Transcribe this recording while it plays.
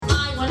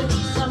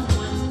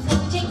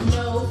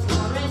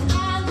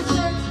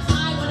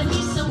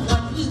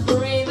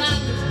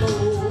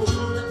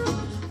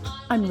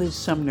Liz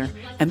Sumner,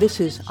 and this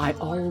is I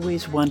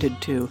Always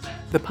Wanted To,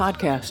 the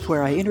podcast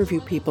where I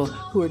interview people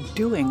who are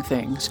doing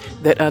things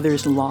that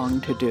others long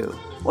to do.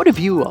 What have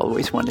you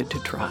always wanted to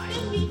try?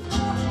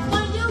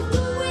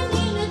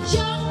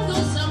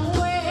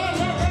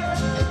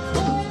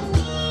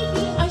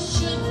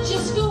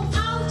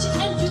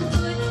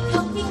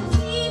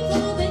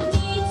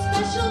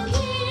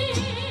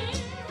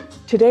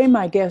 Today,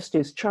 my guest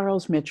is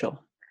Charles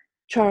Mitchell.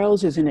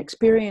 Charles is an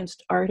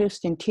experienced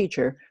artist and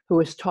teacher who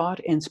has taught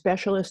in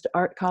specialist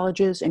art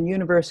colleges and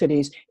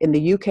universities in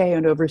the UK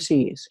and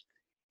overseas.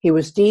 He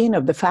was Dean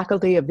of the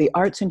Faculty of the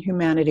Arts and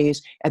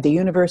Humanities at the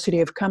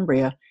University of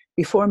Cumbria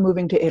before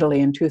moving to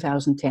Italy in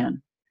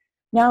 2010.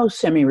 Now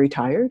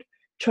semi-retired,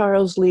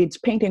 Charles leads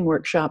painting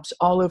workshops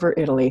all over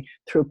Italy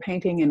through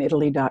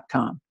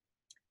paintinginitaly.com.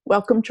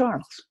 Welcome,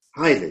 Charles.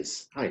 Hi,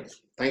 Liz. Hi.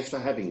 Thanks for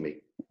having me.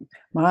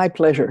 My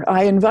pleasure.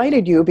 I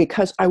invited you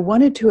because I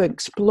wanted to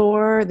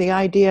explore the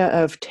idea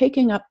of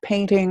taking up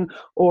painting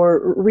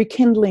or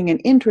rekindling an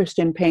interest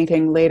in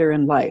painting later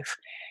in life.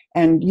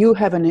 And you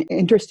have an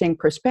interesting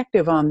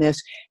perspective on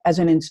this as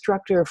an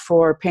instructor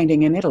for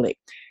Painting in Italy.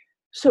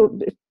 So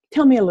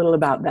tell me a little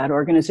about that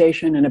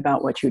organization and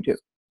about what you do.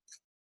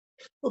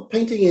 Well,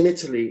 Painting in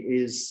Italy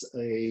is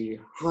a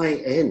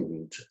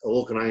high-end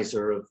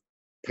organizer of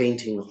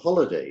painting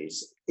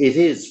holidays. It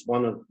is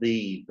one of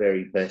the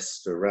very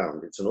best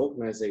around. It's an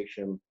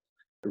organization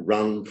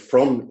run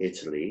from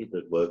Italy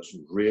that works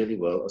really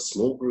well, a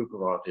small group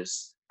of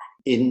artists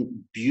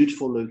in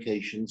beautiful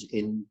locations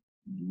in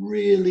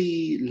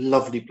really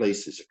lovely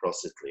places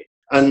across Italy.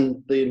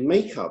 And the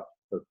makeup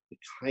of the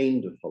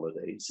kind of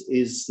holidays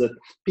is that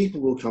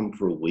people will come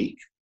for a week.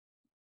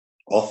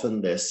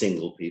 Often they're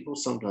single people,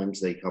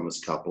 sometimes they come as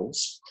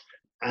couples.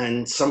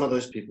 And some of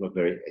those people are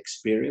very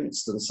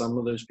experienced, and some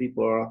of those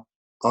people are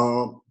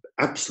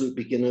absolute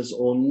beginners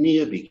or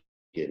near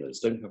beginners,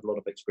 don't have a lot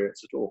of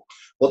experience at all.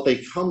 What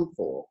they come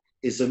for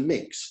is a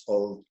mix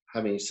of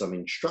having some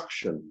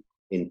instruction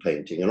in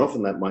painting, and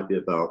often that might be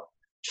about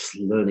just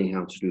learning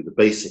how to do the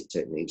basic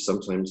techniques,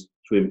 sometimes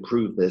to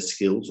improve their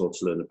skills or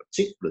to learn a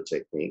particular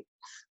technique,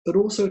 but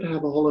also to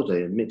have a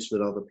holiday and mix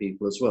with other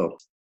people as well.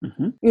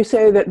 Mm-hmm. You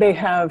say that they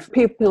have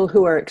people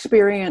who are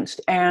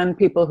experienced and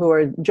people who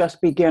are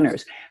just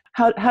beginners.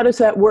 How does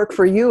that work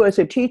for you as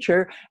a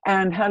teacher,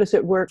 and how does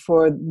it work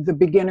for the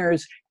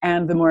beginners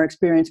and the more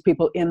experienced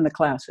people in the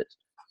classes?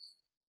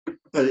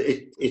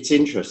 It's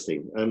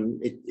interesting.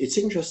 It's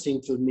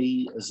interesting for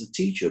me as a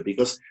teacher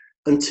because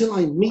until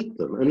I meet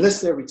them, unless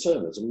they're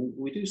returners, and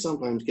we do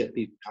sometimes get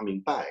people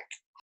coming back,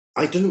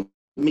 I don't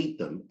meet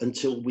them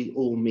until we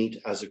all meet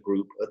as a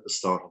group at the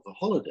start of the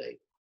holiday.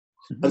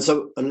 Mm-hmm. And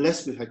so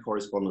unless we've had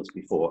correspondence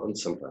before, and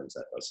sometimes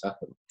that does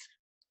happen,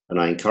 and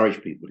I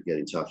encourage people to get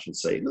in touch and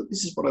say, look,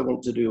 this is what I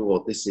want to do,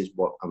 or this is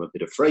what I'm a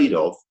bit afraid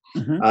of.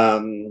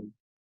 Mm-hmm.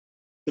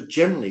 But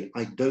generally,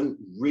 I don't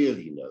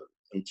really know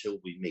until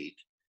we meet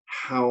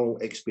how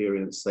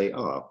experienced they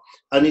are.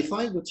 And if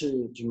I were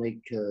to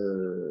make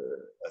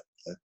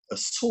a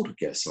sort of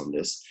guess on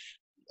this,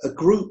 a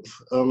group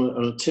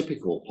on a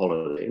typical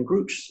holiday, and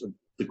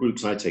the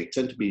groups I take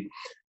tend to be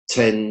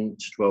 10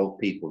 to 12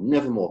 people,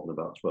 never more than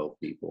about 12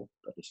 people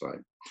at a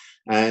time.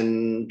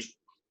 And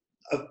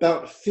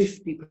about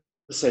 50%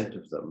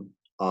 of them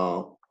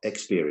are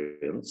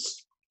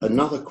experienced.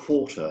 Another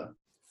quarter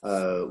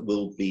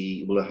will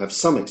have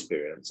some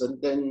experience. And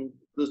then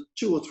there's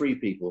 2 or 3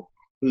 people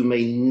who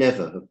may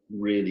never have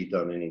really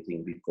done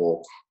anything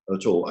before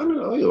at all. I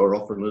know you're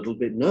often a little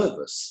bit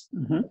nervous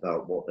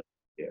about what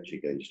they're actually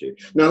going to do.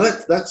 Now,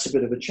 that's a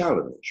bit of a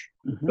challenge.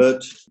 Mm-hmm.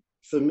 But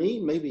for me,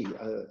 maybe,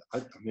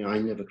 I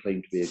never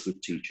claimed to be a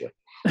good teacher.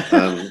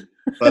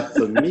 But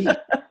for me,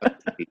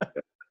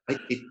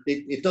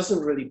 it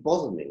doesn't really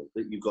bother me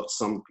that you've got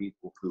some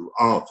people who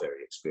are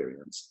very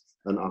experienced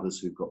and others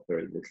who've got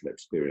very little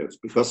experience,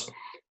 because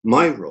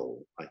my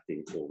role, I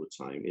think, all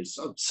the time is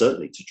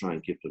certainly to try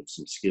and give them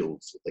some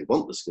skills if they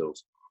want the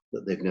skills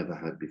that they've never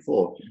had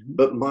before. Mm-hmm.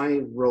 But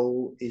my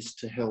role is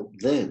to help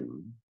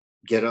them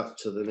get up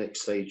to the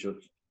next stage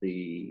of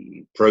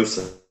the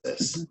process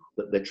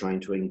that they're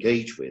trying to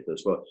engage with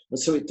as well. And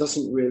so it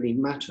doesn't really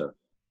matter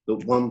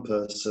that one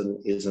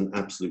person is an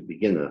absolute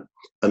beginner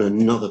and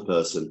another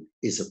person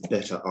is a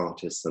better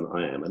artist than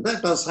I am. And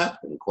that does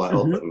happen quite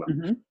often.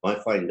 Mm-hmm. I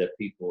find there are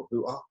people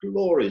who are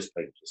glorious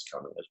painters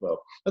coming as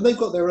well. And they've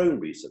got their own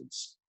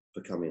reasons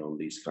for coming on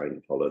these kind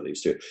of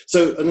holidays too.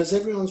 So, and as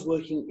everyone's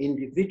working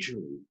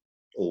individually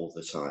all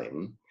the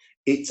time,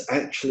 it's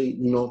actually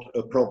not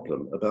a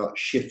problem about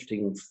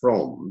shifting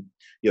from,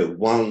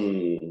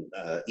 one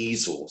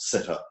easel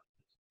set up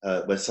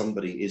where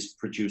somebody is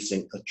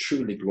producing a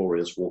truly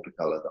glorious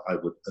watercolor that I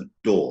would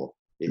adore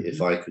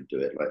if I could do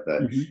it like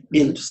that,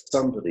 into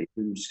somebody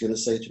who's going to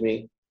say to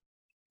me,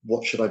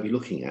 what should I be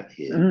looking at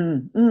here?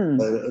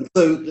 And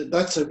so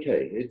that's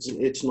okay.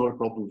 It's not a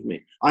problem for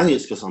me. I think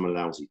it's because I'm a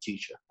lousy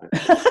teacher.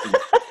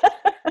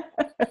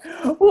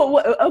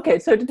 Well, okay.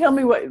 So to tell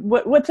me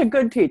what's a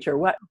good teacher?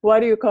 Why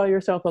do you call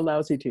yourself a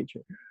lousy teacher?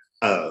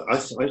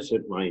 I've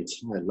spent my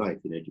entire life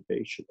in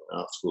education,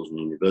 art schools and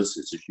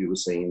universities, as you were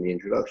saying in the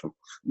introduction.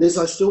 Liz,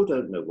 I still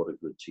don't know what a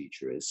good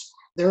teacher is.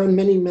 There are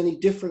many, many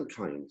different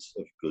kinds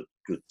of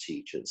good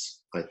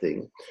teachers, I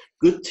think.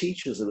 Good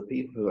teachers are the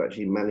people who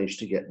actually manage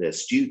to get their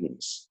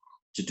students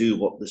to do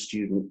what the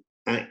student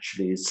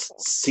actually is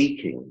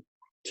seeking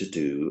to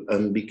do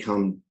and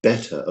become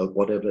better at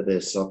whatever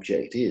their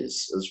subject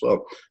is as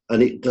well.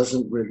 And it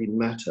doesn't really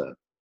matter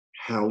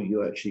how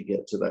you actually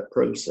get to that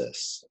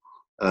process.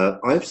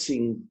 I've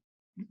seen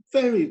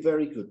very,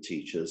 very good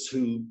teachers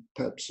who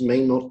perhaps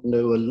may not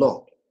know a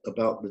lot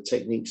about the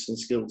techniques and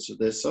skills of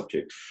their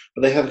subject,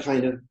 but they have a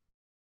kind of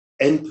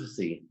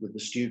empathy with the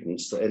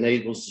students that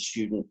enables the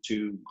student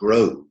to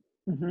grow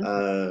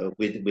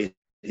within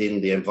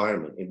the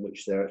environment in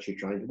which they're actually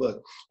trying to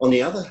work. On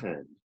the other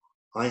hand,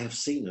 I have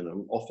seen, and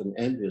I'm often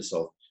envious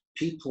of,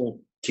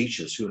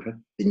 teachers who have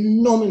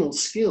phenomenal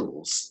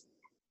skills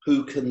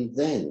who can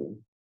then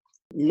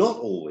not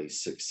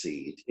always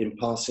succeed in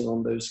passing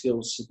on those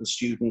skills to the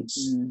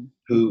students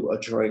who are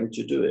trying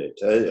to do it.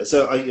 That's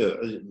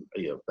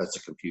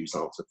a confused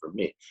answer from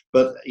me.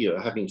 But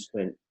having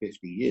spent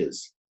 50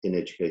 years in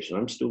education,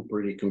 I'm still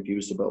pretty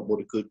confused about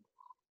what a good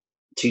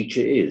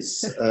teacher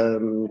is.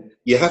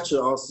 You have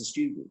to ask the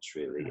students,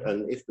 really.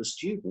 And if the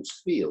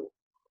students feel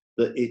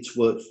that it's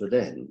worked for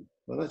them,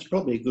 well, that's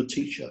probably a good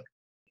teacher.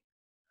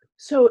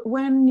 So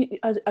when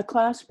a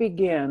class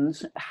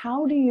begins,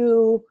 how do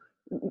you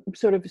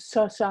sort of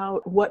suss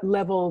out what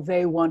level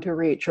they want to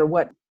reach, or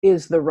what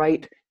is the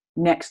right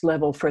next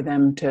level for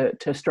them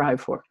to strive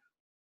for?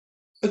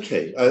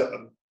 Okay,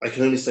 I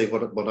can only say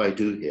what I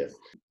do here.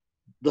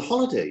 The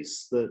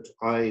holidays that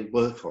I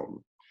work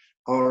on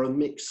are a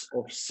mix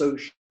of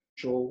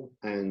social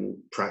and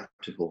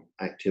practical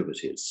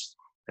activities.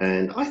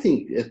 And I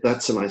think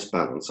that's a nice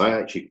balance. I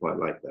actually quite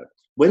like that.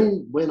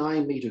 When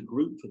I meet a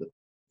group for the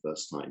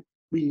first time,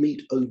 we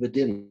meet over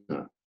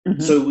dinner.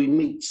 So we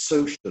meet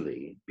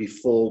socially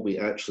before we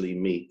actually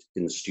meet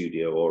in the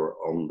studio or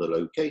on the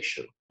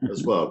location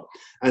as well.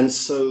 And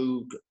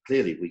so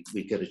clearly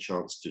we get a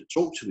chance to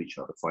talk to each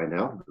other, find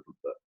out a little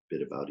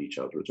bit about each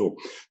other at all.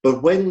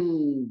 But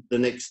when the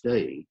next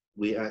day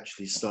we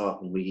actually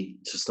start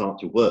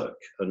to work,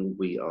 and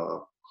we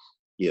are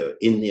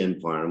in the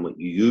environment,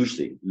 you're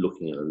usually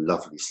looking at a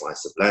lovely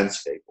slice of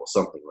landscape or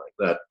something like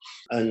that,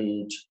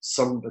 and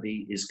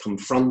somebody is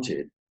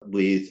confronted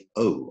with,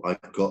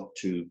 I've got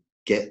to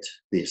get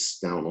this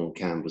down on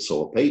canvas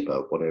or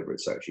paper, whatever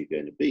it's actually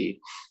going to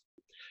be.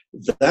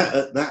 That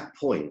at that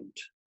point,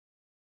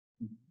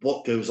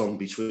 what goes on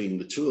between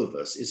the two of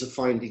us is a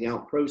finding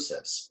out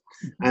process.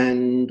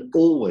 And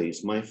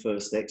always my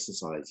first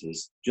exercise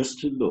is just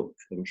to look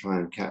and try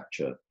and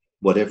capture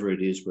whatever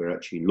it is we're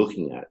actually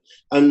looking at.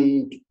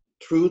 And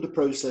through the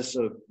process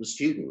of the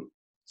student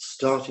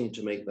starting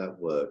to make that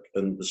work,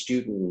 and the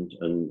student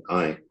and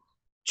I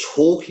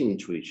talking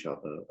to each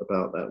other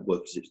about that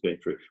work as it's going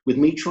through, with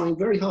me trying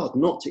very hard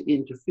not to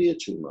interfere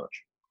too much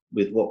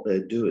with what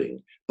they're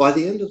doing. By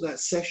the end of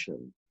that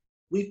session,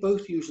 we've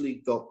both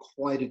usually got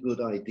quite a good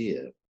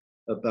idea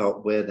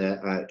about where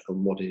they're at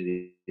and what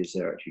it is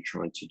they're actually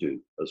trying to do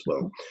as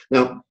well.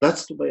 Now,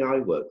 that's the way I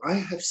work. I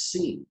have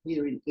seen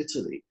here in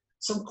Italy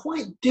some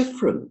quite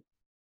different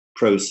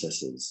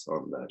processes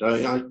on that.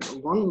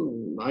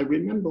 I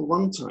remember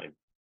one time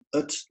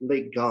at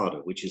Lake Garda,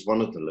 which is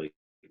one of the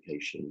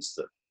locations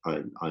that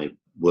I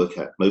work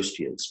at most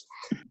years,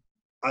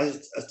 a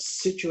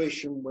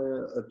situation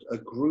where a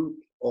group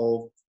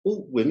of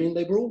women,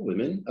 they were all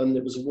women, and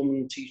there was a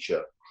woman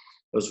teacher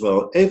as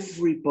well.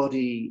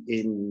 Everybody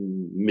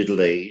in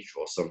middle age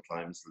or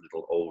sometimes a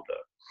little older,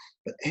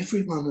 but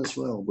everyone as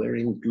well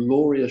wearing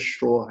glorious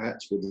straw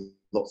hats with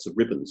lots of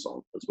ribbons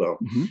on as well,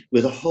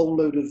 with a whole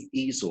load of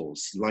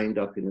easels lined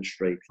up in a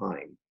straight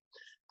line.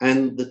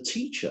 And the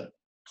teacher,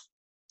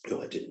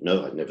 I didn't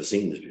know, I'd never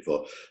seen this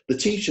before. The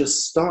teacher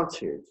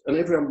started, and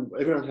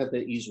everyone had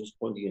their easels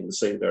pointing in the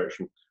same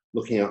direction,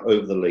 looking out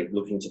over the lake,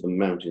 looking to the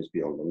mountains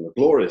beyond on a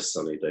glorious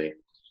sunny day.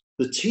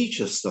 The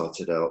teacher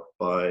started out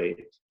by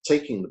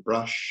taking the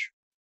brush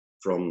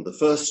from the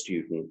first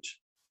student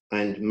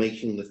and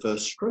making the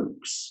first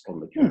strokes on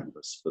the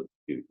canvas for the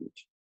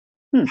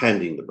student,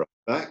 handing the brush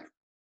back,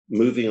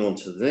 moving on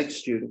to the next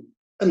student,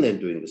 and then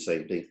doing the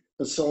same thing,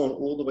 and so on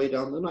all the way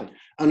down the line.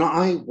 And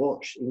I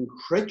watched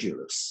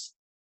incredulous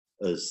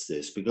as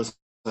this, because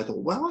I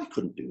thought, well, I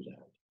couldn't do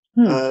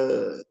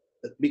that.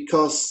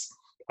 Because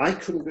I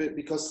couldn't do it,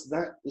 because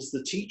that is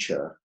the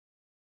teacher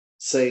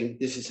saying,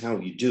 this is how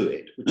you do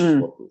it, which is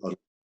what a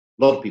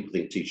lot of people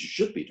think teachers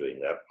should be doing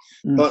that.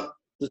 But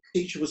the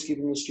teacher was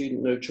giving the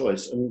student no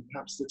choice, and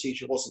perhaps the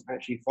teacher wasn't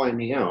actually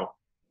finding out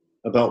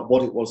about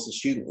what it was the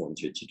student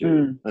wanted to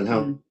do and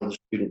how the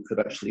student could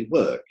actually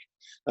work.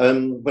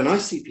 When I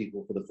see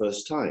people for the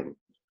first time,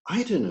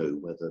 I don't know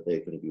whether they're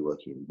going to be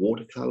working in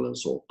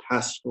watercolors or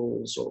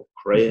pastels or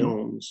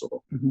crayons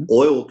or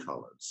oil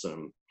colors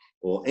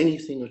or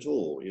anything at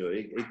all.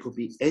 It could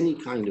be any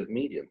kind of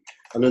medium.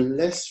 And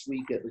unless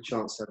we get the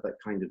chance to have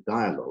that kind of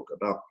dialogue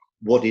about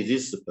what it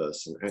is the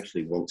person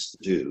actually wants to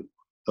do,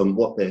 and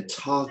what their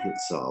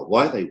targets are,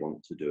 why they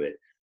want to do it,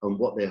 and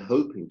what they're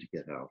hoping to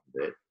get out of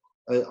it,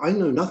 I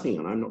know nothing,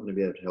 and I'm not going to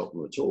be able to help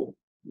them at all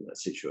in that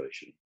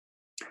situation.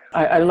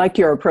 I like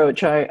your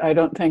approach. I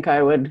don't think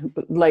I would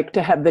like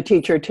to have the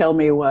teacher tell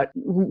me what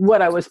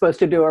I was supposed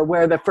to do or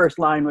where the first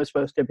line was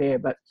supposed to be,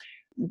 but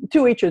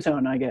to each his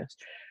own, I guess.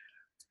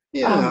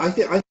 Yeah, I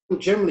think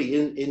generally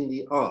in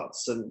the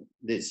arts, and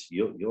this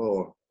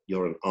you're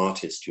an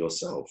artist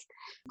yourself.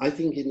 I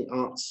think in the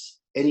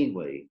arts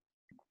anyway,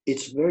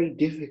 it's very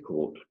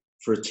difficult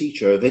for a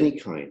teacher of any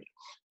kind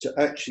to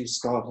actually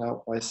start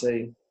out by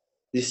saying,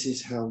 "This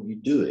is how you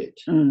do it."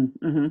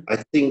 Mm-hmm.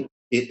 I think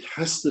it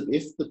has to,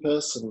 if the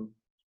person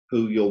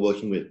who you're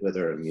working with,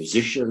 whether a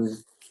musician,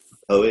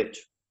 a poet,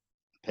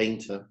 a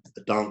painter,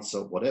 a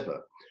dancer,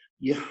 whatever,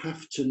 you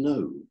have to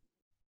know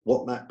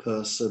what that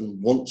person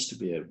wants to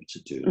be able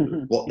to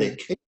do, what they're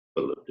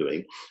capable of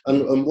doing,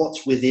 and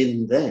what's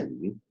within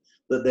them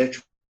that they're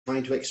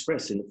trying to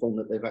express in the form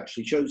that they've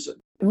actually chosen.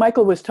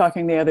 Michael was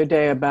talking the other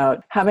day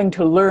about having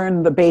to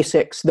learn the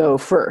basics, though,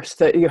 first,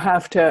 that you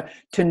have to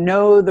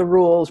know the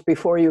rules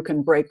before you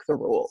can break the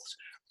rules.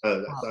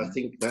 I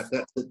think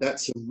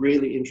that's a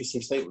really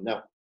interesting statement.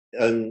 Now,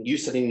 you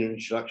said in your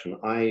introduction,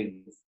 I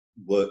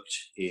worked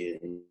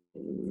in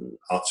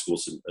art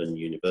schools and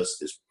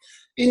universities.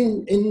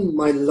 In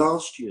my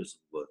last years of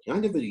working,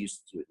 I never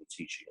used to do it in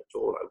teaching at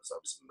all. I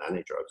was a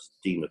manager, I was a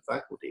dean of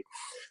faculty,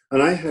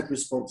 and I had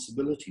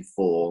responsibility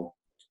for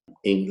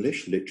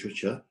English,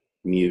 literature,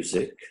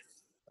 music,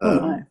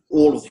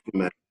 all of the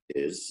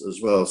humanities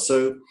as well.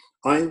 So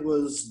I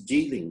was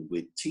dealing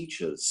with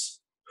teachers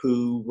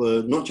who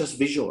were not just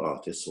visual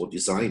artists or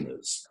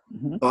designers,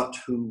 but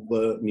who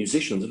were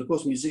musicians. And of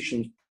course,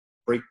 musicians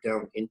break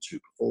down into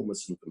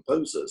performers and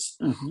composers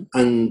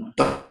and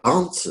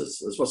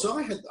dancers as well. So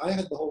I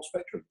had the whole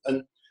spectrum.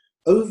 And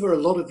over a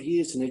lot of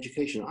years in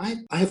education,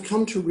 I have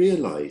come to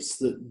realize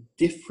that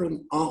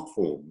different art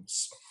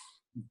forms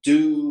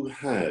do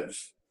have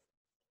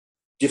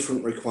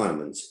different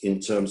requirements in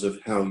terms of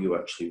how you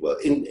actually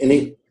work.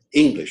 In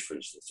English, for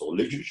instance, or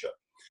literature,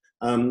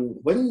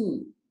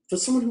 for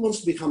someone who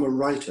wants to become a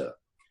writer,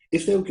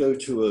 if they'll go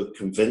to a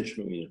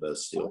conventional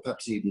university or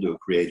perhaps even do a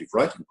creative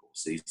writing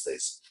course these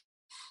days,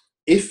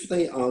 if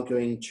they are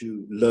going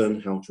to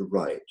learn how to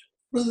write,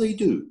 what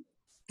do?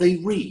 They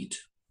read.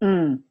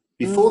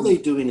 Before they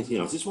do anything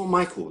else. This is what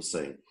Michael was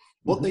saying.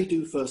 What they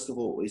do, first of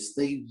all, is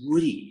they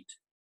read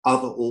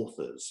other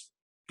authors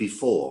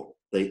before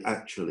they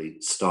actually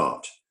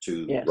start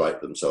to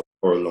write themselves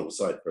or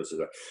alongside the process.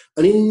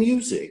 And in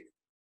music,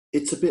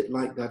 it's a bit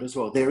like that as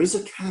well. There is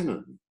a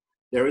canon.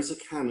 There is a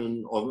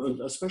canon of,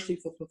 and especially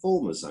for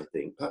performers, I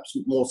think, perhaps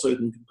more so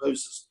than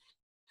composers.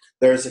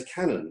 There is a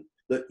canon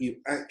that you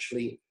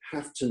actually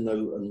have to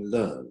know and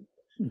learn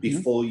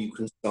before you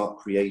can start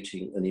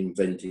creating and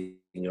inventing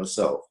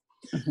yourself.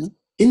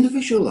 In the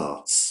visual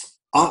arts,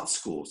 art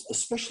schools,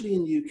 especially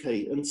in the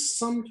UK and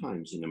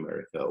sometimes in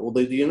America,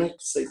 although the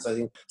United States, I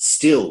think,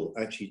 still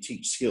actually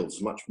teach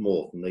skills much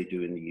more than they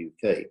do in the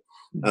UK.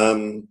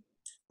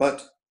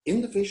 But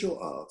in the visual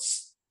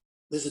arts,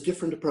 there's a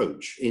different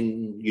approach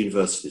in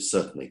universities,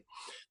 certainly,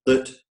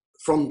 that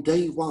from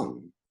day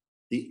one,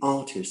 the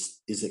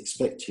artist is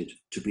expected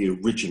to be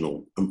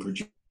original and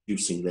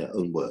producing their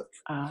own work.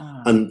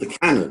 And the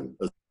canon,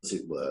 as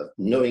it were,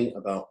 knowing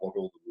about what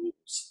all the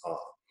rules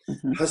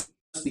are, has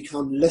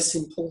become less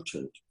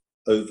important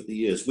over the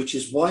years, which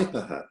is why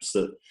perhaps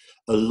that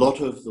a lot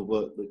of the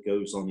work that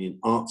goes on in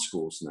art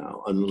schools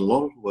now, and a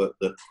lot of work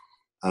that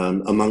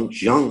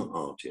amongst young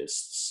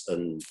artists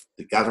and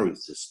the gallery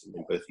system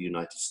in both the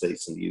United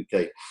States and the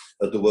UK,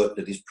 the work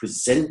that is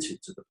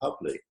presented to the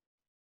public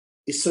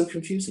is so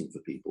confusing for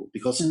people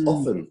because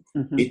often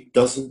it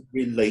doesn't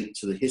relate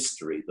to the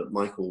history that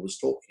Michael was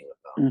talking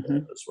about there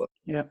as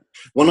well.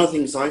 One of the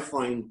things I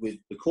find with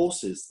the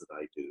courses that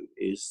I do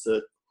is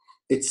that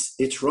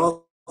it's rather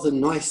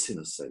nice in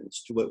a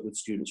sense to work with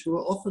students who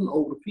are often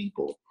older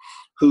people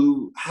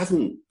who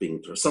haven't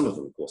been to, some of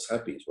them of course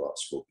have been to art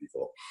school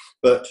before,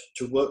 but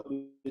to work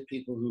with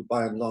people who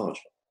by and large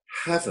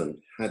haven't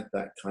had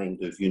that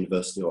kind of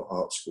university or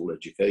art school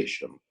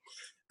education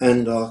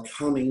and are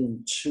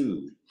coming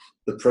to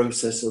the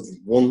process of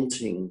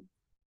wanting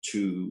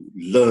to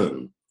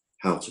learn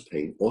how to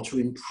paint or to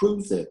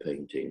improve their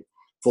painting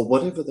for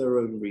whatever their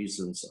own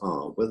reasons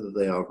are, whether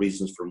they are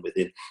reasons from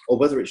within or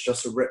whether it's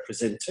just a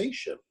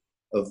representation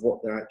of what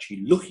they're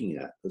actually looking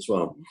at as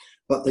well.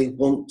 But they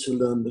want to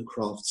learn the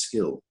craft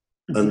skill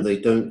and they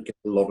don't get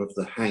a lot of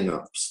the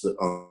hang-ups that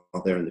are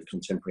there in the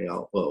contemporary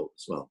art world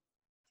as well.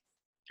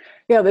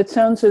 Yeah, that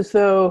sounds as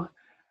though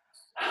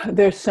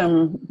there's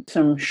some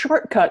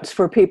shortcuts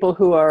for people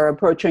who are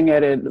approaching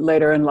it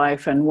later in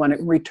life and want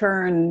to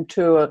return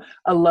to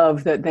a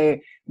love that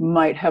they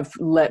might have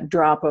let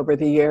drop over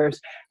the years.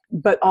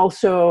 But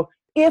also,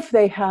 if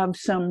they have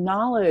some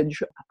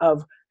knowledge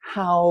of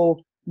how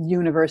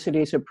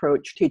universities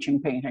approach teaching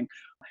painting,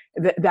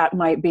 that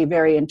might be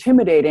very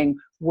intimidating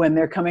when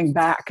they're coming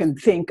back and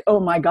think, oh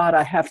my God,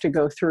 I have to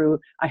go through,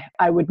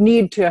 I would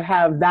need to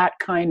have that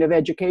kind of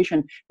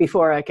education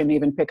before I can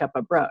even pick up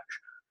a brush.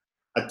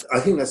 I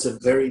think that's a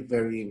very,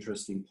 very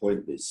interesting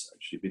point, this,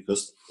 actually,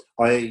 because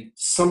I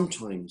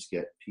sometimes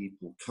get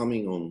people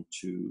coming on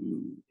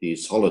to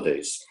these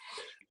holidays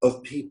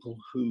of people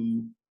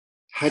who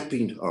had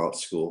been to art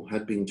school,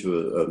 had been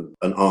to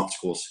an arts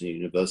course in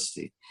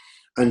university,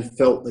 and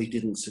felt they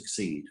didn't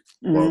succeed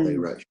while they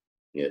were actually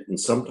doing it, and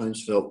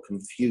sometimes felt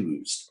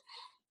confused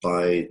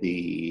by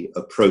the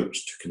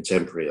approach to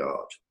contemporary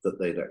art that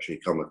they'd actually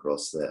come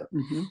across there.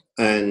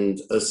 And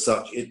as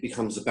such, it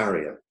becomes a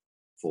barrier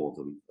for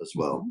them as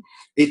well.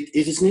 It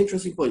is an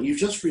interesting point. You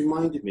just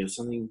reminded me of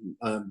something,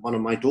 one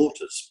of my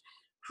daughters,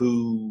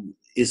 who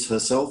is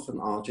herself an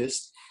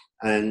artist,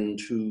 and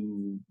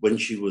who, when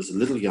she was a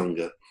little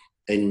younger,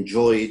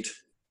 enjoyed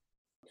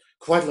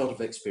quite a lot of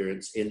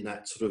experience in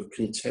that sort of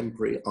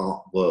contemporary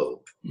art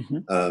world,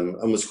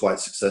 and was quite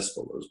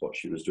successful as what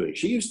she was doing.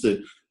 She used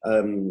to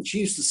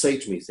say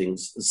to me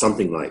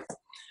something like,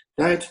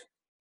 "Dad,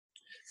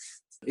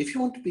 if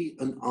you want to be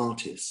an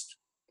artist,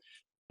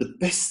 the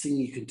best thing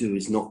you can do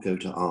is not go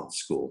to art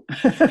school.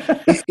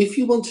 If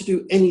you want to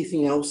do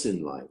anything else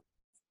in life,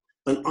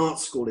 an art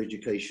school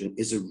education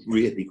is a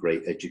really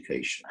great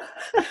education."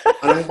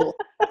 And I thought,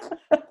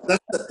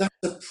 that's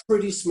a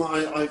pretty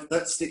smart,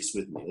 that sticks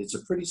with me. It's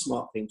a pretty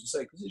smart thing to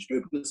say, because it's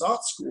true, because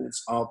art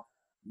schools are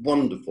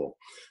wonderful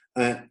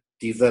at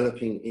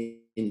developing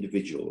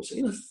individuals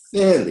in a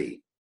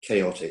fairly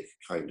chaotic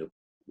kind of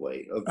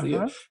way.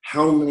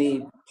 How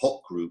many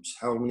pop groups,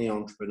 how many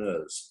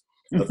entrepreneurs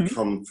have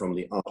come from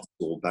the art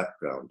school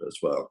background as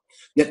well.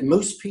 Yet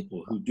most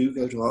people who do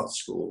go to art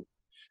school,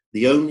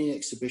 the only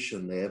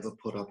exhibition they ever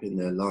put up in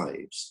their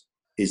lives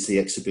is the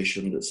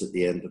exhibition that's at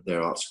the end of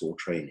their art school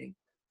training.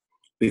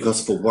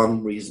 Because for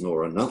one reason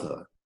or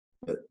another,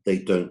 they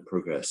don't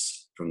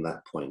progress from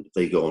that point.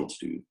 They go on to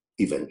do,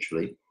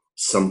 eventually,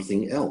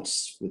 something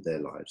else with their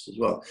lives as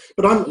well.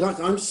 But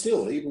I'm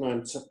still, even though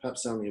I'm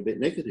perhaps sounding a bit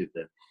negative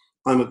there,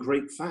 I'm a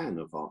great fan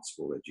of art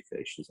school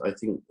educations. I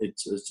think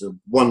it's a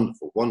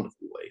wonderful,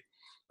 wonderful way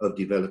of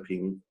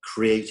developing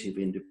creative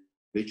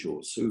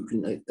individuals who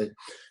can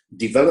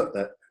develop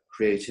that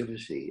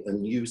creativity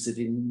and use it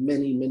in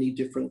many, many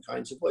different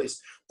kinds of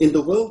ways. In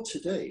the world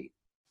today,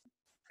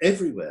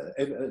 everywhere,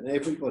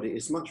 everybody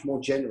is much more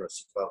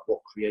generous about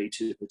what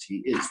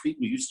creativity is.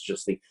 People used to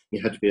just think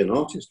you had to be an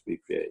artist to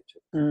be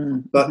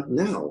creative. But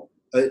now,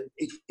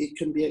 it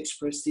can be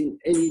expressed in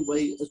any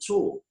way at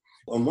all.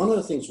 And one of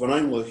the things, when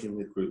I'm working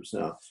with groups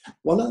now,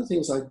 one of the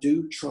things I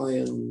do try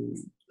and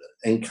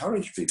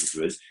encourage people to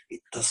do is, it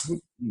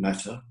doesn't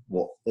matter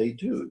what they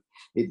do.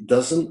 It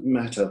doesn't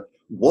matter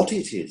what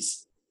it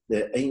is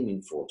they're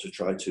aiming for to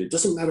try to. It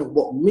doesn't matter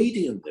what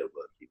medium they're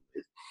working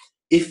with.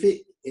 If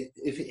it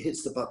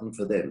hits the button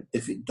for them,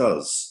 if it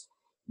does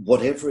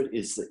whatever it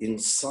is that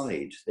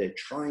inside they're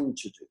trying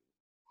to do,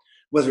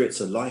 whether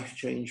it's a life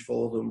change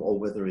for them or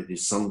whether it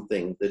is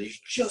something that is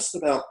just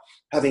about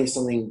having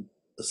something,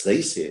 as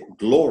they see it,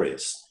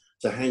 glorious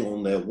to hang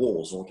on their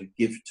walls or to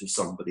give to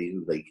somebody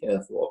who they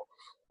care for,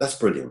 that's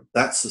brilliant.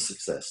 That's a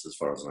success as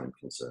far as I'm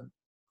concerned.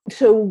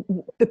 So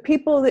the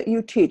people that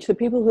you teach, the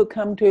people who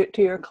come to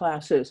your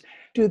classes,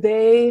 do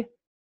they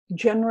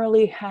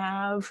generally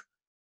have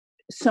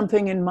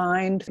something in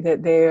mind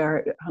that they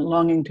are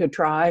longing to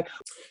try?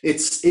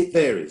 It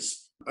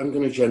varies. I'm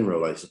going to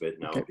generalize a bit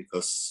now,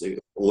 because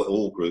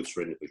all groups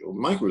are individual.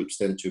 My groups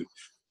tend to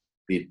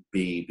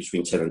be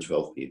between 10 and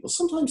 12 people,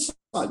 sometimes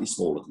slightly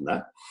smaller than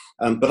that.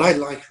 But I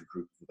like a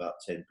group of about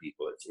 10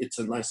 people. It's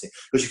a nice thing,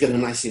 because you get a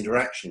nice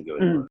interaction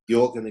going on.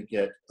 You're going to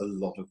get a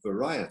lot of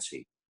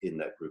variety in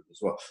that group as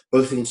well,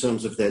 both in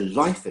terms of their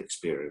life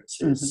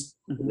experiences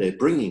that they're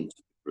bringing to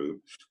the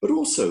group, but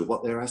also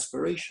what their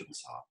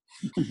aspirations are.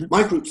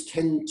 My groups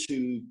tend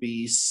to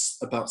be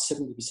about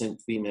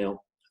 70%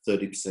 female,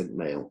 30%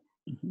 male.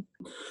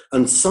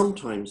 And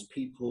sometimes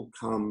people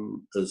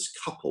come as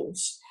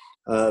couples,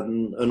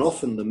 and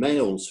often the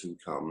males who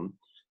come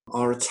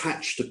are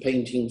attached to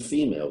painting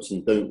females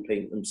and don't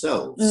paint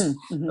themselves.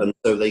 And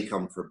so they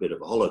come for a bit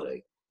of a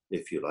holiday,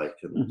 if you like,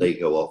 and they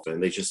go off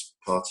and they just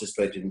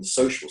participate in the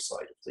social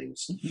side of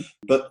things.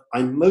 But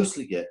I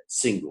mostly get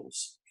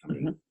singles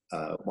coming,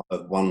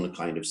 one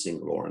kind of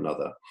single or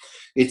another.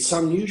 It's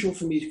unusual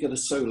for me to get a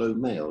solo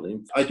male.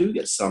 I do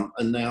get some,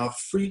 and they are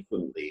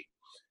frequently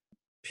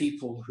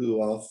people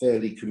who are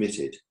fairly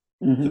committed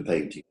to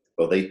painting.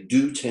 Well, they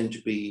do tend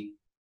to be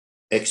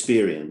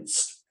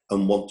experienced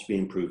and want to be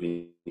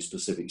improving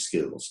specific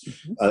skills.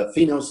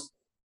 Females,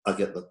 I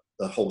get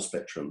the whole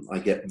spectrum. I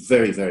get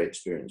very, very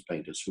experienced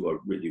painters who are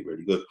really,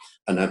 really good,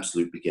 and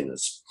absolute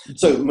beginners.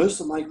 So most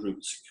of my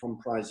groups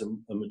comprise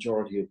a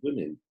majority of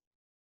women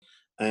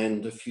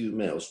and a few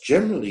males.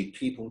 Generally,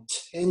 people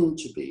tend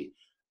to be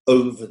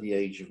over the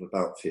age of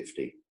about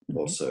 50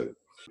 or so.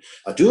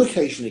 I do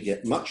occasionally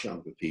get much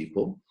younger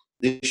people.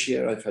 This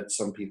year, I've had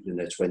some people in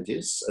their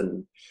 20s,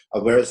 and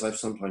whereas I've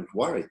sometimes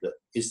worried that,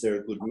 is there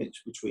a good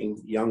mix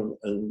between young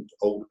and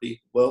older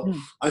people? Well,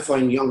 I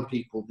find young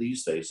people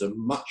these days are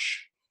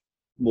much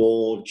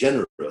more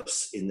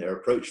generous in their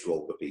approach to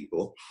older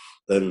people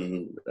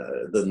than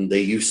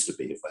they used to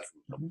be, if I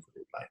can put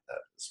it like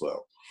that as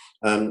well.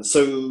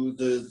 So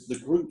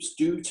the groups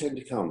do tend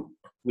to come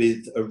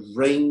with a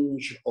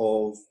range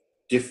of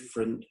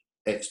different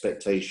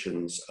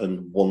expectations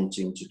and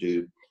wanting to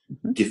do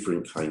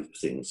different kinds of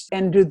things.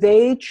 And do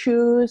they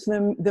choose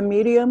the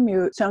medium?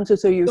 It sounds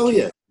as though you choose,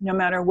 Yeah. no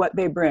matter what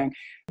they bring.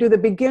 Do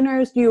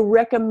you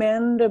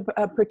recommend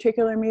a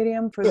particular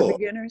medium for the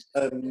beginners?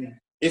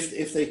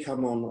 If they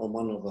come on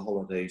one of the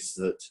holidays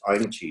that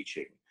I'm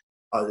teaching,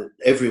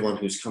 everyone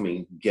who's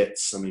coming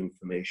gets some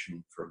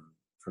information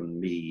from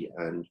me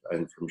and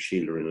from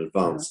Sheila in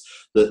advance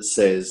that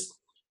says,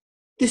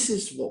 this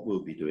is what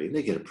we'll be doing.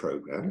 They get a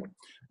program,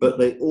 but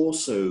they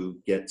also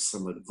get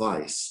some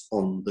advice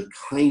on the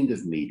kind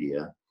of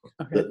media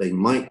that they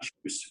might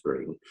choose to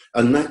bring.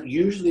 And that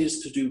usually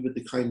is to do with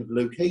the kind of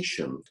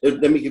location.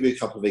 Let me give you a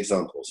couple of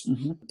examples.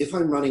 If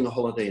I'm running a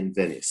holiday in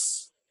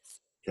Venice,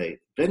 okay,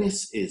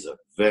 Venice is a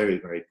very,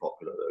 very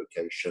popular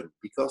location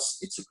because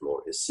it's a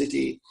glorious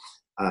city.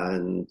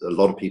 And a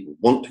lot of people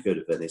want to go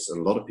to Venice,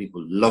 and a lot of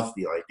people love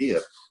the idea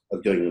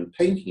of going and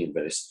painting in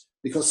Venice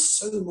because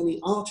so many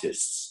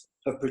artists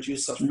have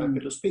produced such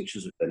fabulous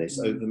pictures of Venice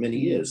over many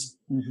years.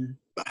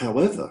 But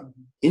however,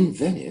 in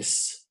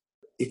Venice,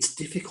 it's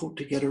difficult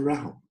to get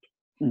around.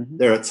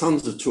 There are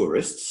tons of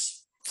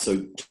tourists,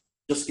 so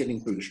just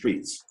getting through the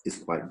streets is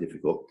quite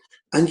difficult.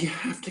 And you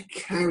have to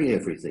carry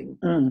everything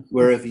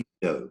wherever you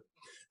go.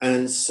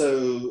 And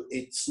so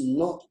it's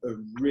not a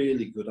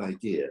really good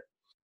idea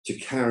to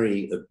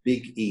carry a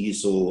big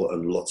easel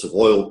and lots of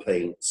oil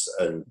paints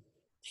and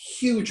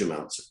huge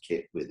amounts of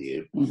kit with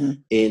you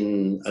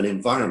in an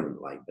environment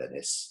like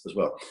Venice as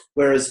well.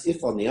 Whereas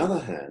if, on the other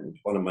hand,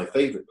 one of my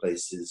favorite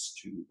places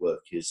to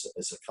work is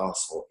a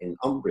castle in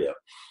Umbria,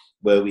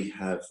 where we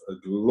have a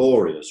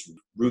glorious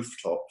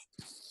rooftop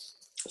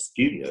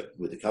studio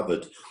with a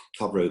cover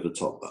over the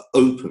top that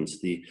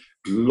opens the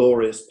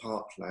glorious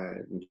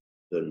parkland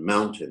and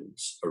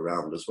mountains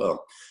around as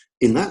well.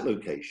 In that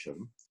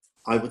location,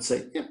 I would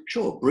say, yeah,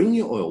 sure, bring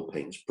your oil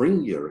paints,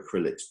 bring your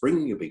acrylics,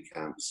 bring your big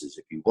canvases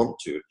if you want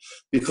to,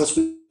 because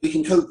we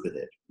can cope with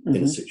it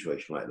in a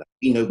situation like that.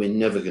 You know, we're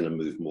never going to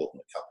move more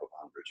than a couple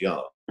of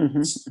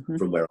 100 yards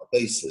from where our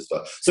base is.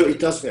 So it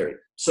does vary.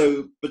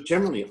 So, but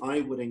generally,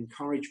 I would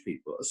encourage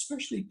people,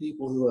 especially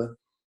people who are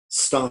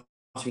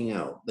starting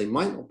out. They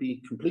might not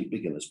be complete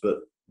beginners, but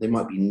they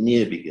might be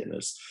near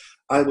beginners.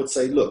 I would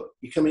say, look,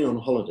 you're coming on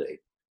holiday,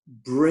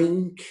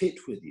 bring kit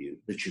with you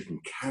that you can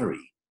carry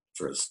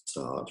for a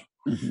start.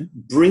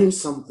 Bring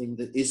something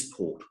that is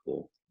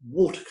portable,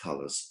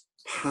 watercolors,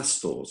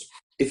 pastels.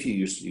 If you're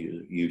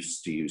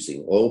used to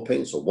using oil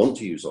paints or want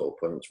to use oil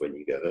paints when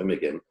you go home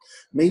again,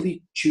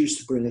 maybe choose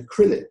to bring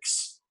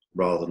acrylics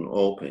rather than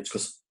oil paints,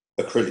 because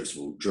acrylics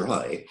will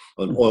dry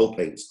and oil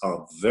paints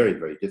are very,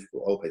 very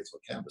difficult. Oil paints on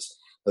canvas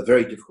are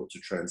very difficult to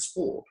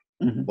transport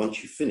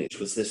once you finish,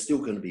 because they're still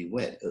going to be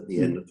wet at the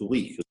end of the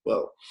week as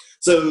well.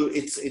 So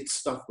it's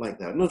stuff like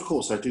that. And of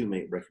course, I do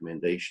make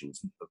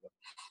recommendations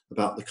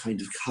about the kind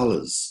of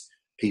colours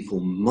people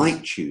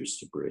might choose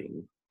to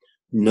bring,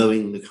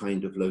 knowing the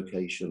kind of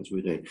locations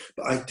we're doing.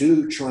 But I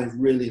do try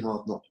really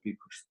hard not to be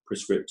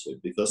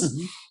prescriptive,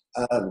 because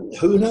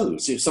who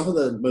knows? If some of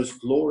the most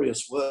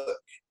glorious work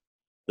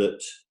that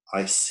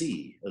I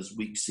see as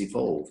weeks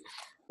evolve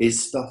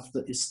is stuff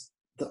that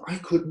I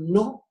could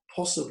not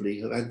possibly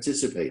have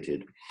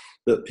anticipated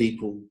that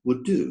people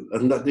would do.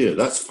 And that,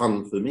 that's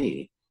fun for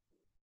me.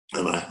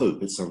 And I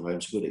hope it's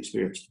sometimes a good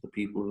experience for the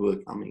people who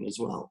are coming as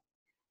well.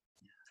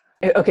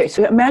 Okay,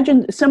 so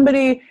imagine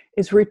somebody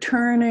is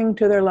returning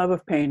to their love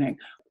of painting.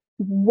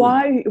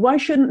 Why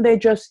shouldn't they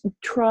just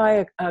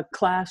try a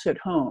class at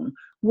home?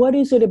 What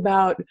is it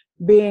about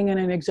being in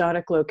an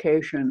exotic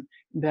location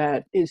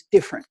that is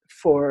different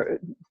for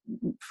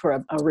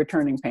a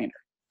returning painter?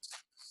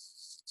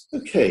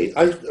 Okay,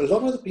 a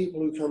lot of the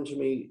people who come to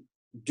me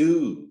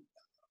do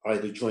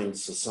either join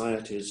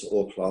societies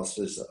or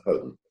classes at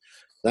home.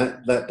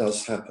 That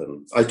does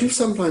happen. I do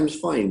sometimes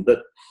find that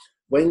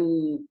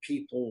when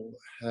people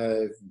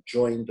have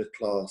joined a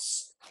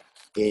class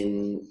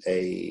in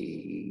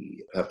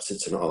perhaps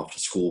it's an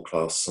after-school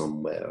class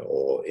somewhere,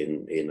 or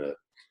in a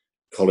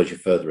college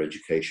of further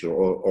education,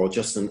 or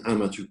just an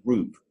amateur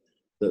group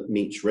that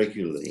meets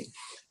regularly,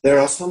 there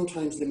are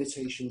sometimes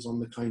limitations on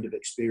the kind of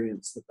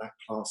experience that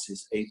class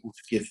is able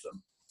to give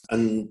them.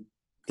 And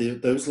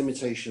those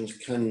limitations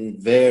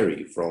can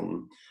vary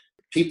from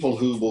people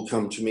who will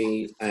come to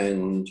me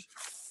and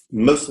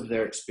most of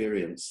their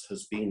experience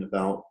has been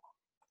about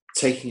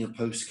taking a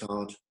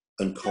postcard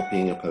and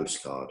copying a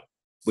postcard,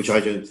 which I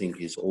don't think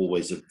is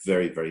always a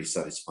very, very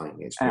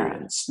satisfying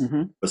experience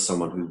for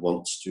someone who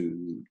wants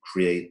to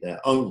create their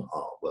own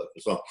artwork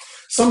as well.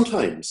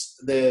 Sometimes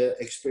their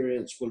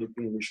experience will have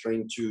been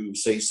restrained to,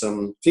 say,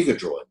 some figure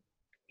drawing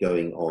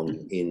going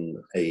on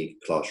in a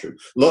classroom.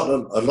 A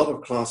lot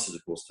of classes,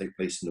 of course, take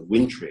place in a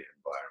wintry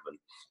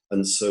environment,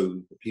 and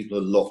so people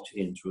are locked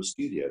into a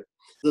studio.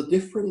 The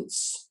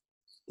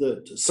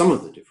that some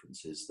of the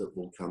differences that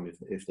will come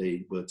if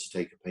they were to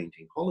take a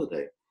painting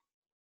holiday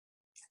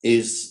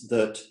is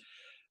that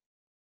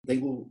they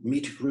will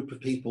meet a group of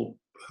people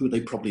who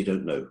they probably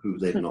don't know, who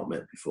they've not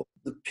met before.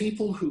 The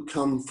people who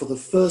come for the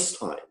first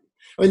time,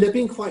 I mean, they're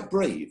being quite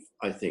brave,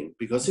 I think,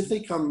 because if they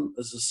come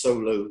as a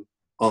solo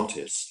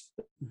artist,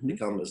 they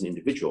come as an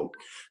individual,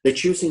 they're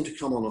choosing to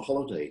come on a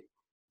holiday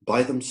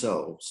by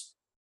themselves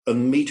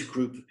and meet a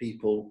group of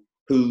people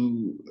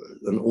who,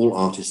 and all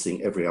artists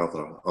think every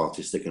other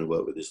artist they're going to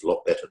work with is a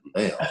lot better than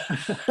they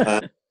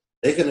are.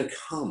 They're going to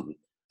come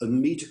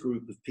and meet a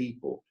group of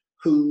people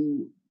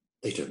who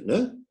they don't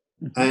know.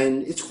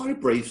 And it's quite a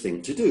brave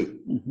thing to do,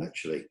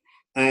 actually.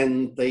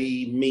 And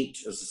they meet,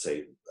 as I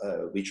say,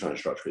 we try and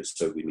structure it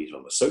so we meet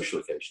on a social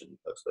occasion in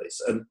the first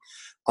place. And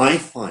I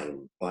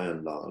find, by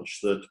and large,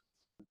 that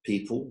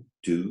people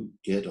do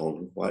get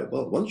on quite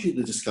well. Once you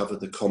discover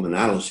the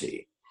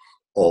commonality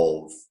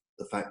of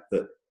the fact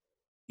that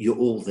you're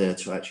all there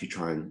to actually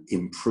try and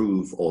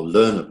improve or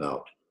learn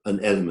about an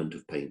element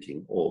of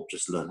painting, or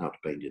just learn how to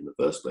paint in the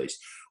first place,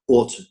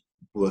 or to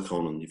work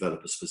on and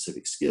develop a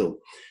specific skill,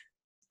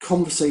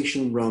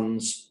 conversation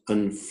runs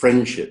and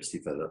friendships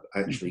develop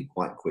actually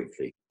quite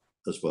quickly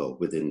as well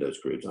within those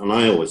groups. And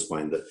I always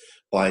find that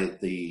by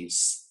the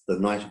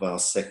night of our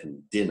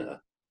second dinner,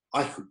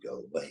 I could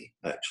go away,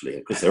 actually,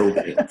 because they're all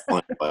getting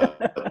fine by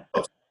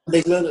themselves.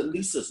 They learn at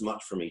least as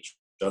much from each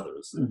other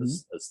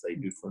as they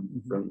do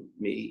from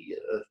me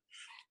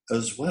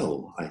as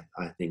well,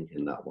 I think,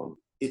 in that one.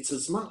 It's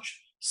as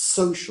much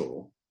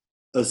social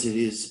as it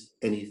is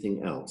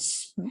anything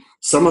else.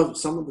 Some of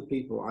the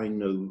people I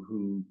know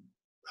who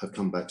have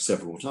come back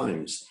several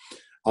times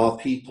are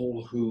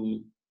people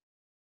who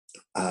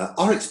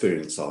are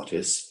experienced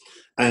artists,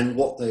 and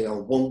what they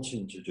are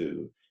wanting to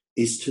do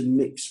is to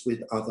mix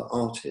with other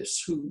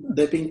artists who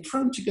they're being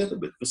thrown together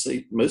with, because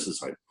most of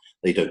the time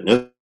they don't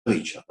know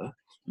each other,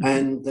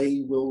 and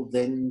they will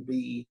then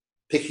be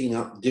picking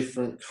up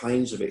different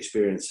kinds of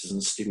experiences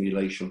and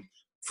stimulation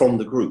from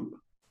the group,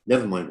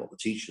 never mind what the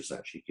teacher's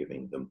actually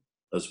giving them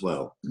as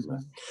well.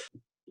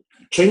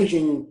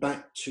 Changing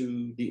back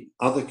to the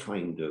other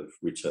kind of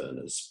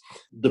returners,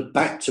 the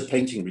back to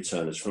painting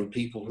returners from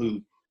people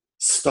who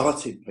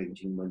started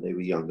painting when they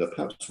were younger,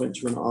 perhaps went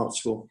to an art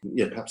school,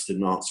 perhaps did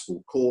an art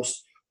school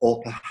course,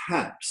 or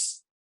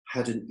perhaps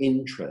had an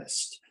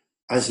interest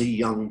as a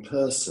young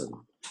person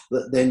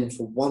that then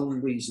for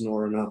one reason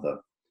or another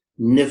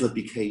never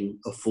became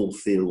a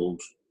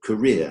fulfilled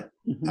career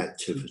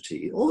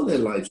activity, or their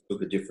lives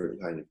took a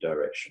different kind of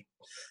direction.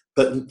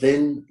 But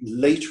then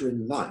later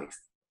in life,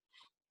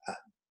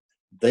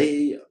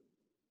 they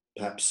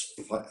perhaps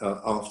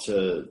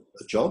after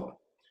a job,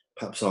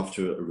 perhaps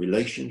after a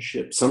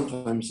relationship,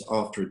 sometimes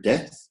after a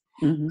death,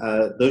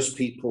 those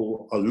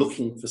people are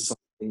looking for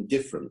something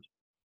different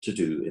to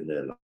do in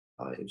their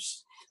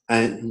lives.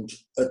 And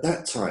at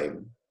that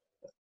time,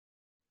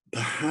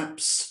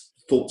 perhaps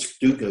thoughts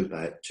do go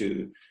back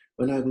to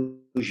when I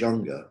was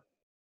younger,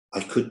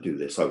 I could do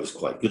this, I was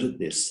quite good at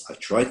this, I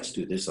tried to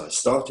do this, I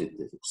started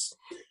this.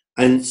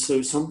 And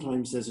so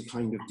sometimes there's a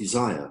kind of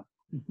desire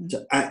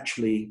to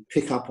actually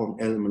pick up on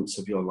elements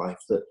of your life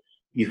that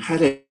you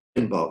had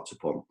embarked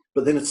upon,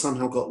 but then it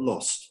somehow got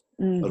lost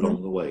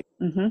along the way.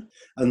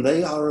 And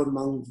they are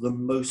among the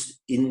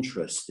most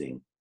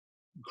interesting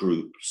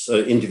groups,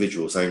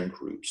 individuals and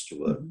groups to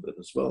work with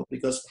as well,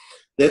 because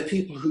they're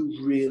people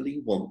who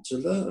really want to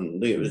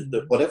learn.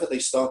 Whatever they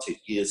started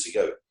years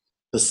ago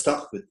has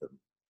stuck with them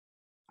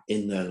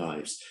in their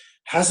lives,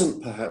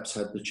 hasn't perhaps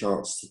had the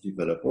chance to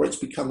develop, or it's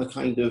become a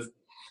kind of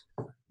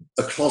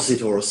a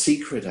closet or a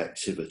secret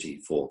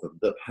activity for them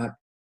that perhaps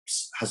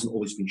hasn't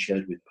always been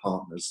shared with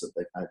partners that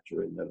they've had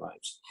during their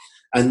lives.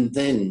 And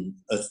then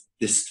at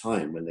this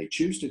time, when they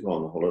choose to go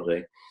on a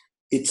holiday,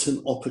 it's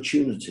an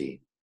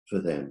opportunity for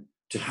them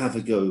to have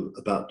a go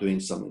about doing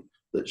something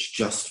that's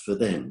just for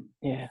them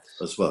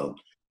as well.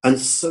 And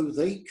so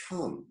they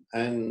come,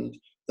 and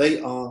they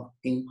are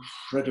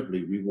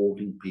incredibly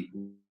rewarding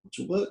people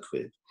to work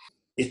with.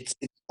 It's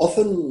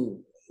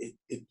often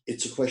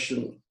it's a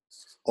question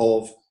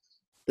of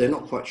they're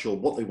not quite sure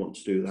what they want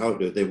to do, how to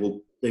do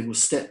it. They will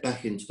step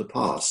back into the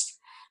past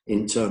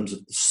in terms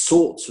of the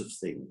sorts of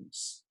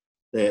things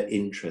they're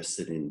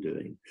interested in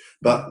doing.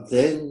 But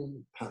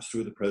then, perhaps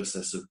through the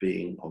process of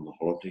being on the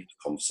holiday,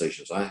 the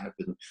conversations I have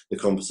with them, the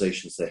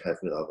conversations they have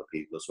with other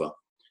people as well,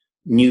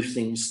 new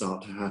things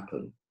start to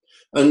happen.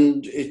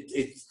 And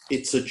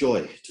it's a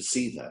joy to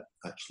see that,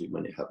 actually,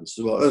 when it happens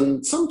as well.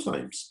 And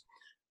sometimes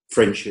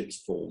friendships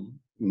form,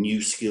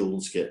 new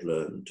skills get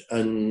learned.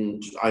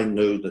 And I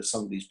know that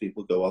some of these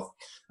people go off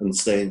and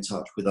stay in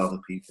touch with other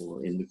people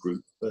in the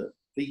group for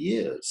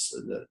years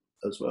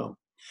as well.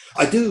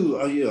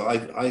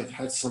 I've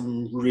had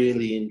some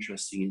really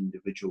interesting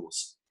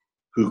individuals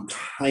who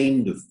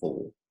kind of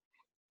fall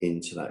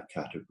into that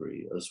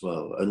category as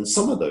well. And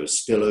some of those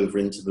spill over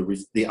into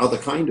the other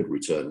kind of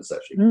returners,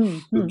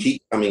 actually, who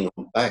keep coming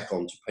back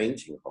onto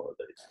painting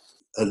holidays.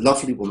 A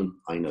lovely woman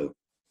I know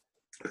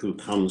who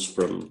comes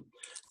from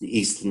the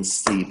eastern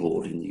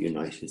seaboard in the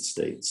United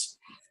States,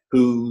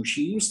 who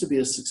she used to be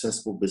a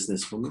successful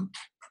businesswoman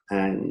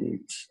and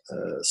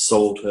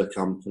sold her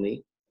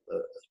company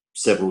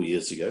several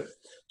years ago.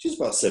 She's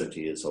about 70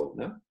 years old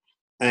now.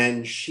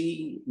 And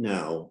she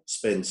now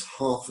spends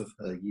half of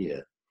her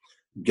year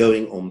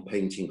going on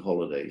painting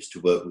holidays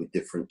to work with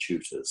different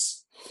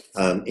tutors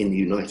in the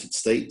United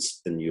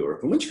States and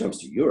Europe. And when she comes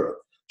to Europe,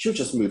 she'll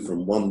just move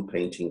from one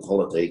painting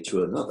holiday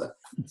to another.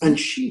 And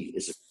she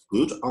is a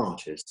good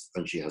artist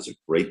and she has a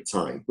great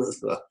time.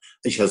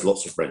 And she has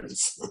lots of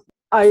friends.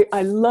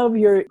 I love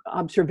your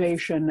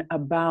observation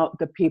about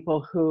the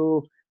people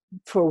who,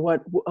 for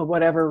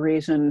whatever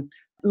reason,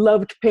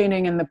 loved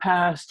painting in the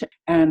past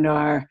and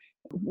are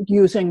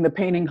using the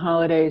painting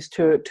holidays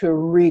to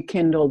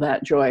rekindle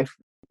that joy.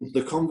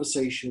 The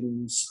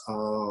conversations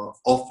are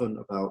often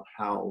about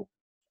how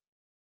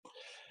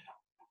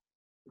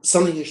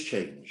something has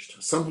changed.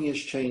 Something has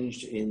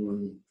changed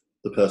in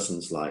the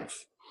person's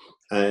life,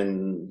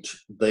 and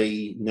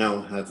they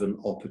now have an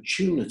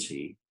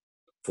opportunity,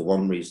 for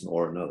one reason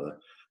or another,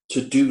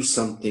 to do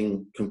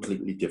something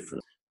completely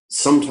different.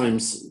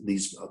 Sometimes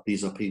these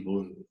are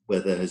people where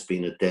there has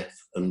been a death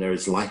and there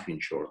is life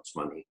insurance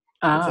money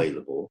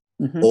available,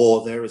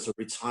 or there is a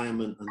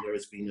retirement and there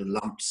has been a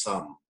lump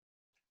sum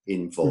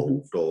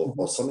involved,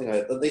 or something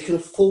like that. They can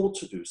afford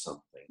to do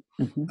something.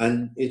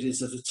 And it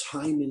is at a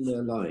time in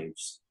their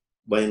lives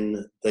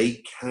when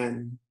they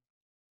can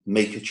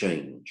make a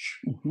change.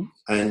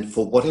 And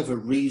for whatever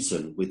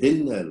reason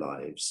within their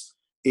lives,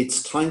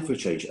 it's time for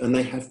change. And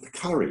they have the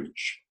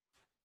courage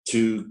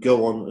to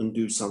go on and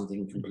do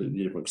something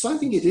completely different. Because I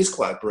think it is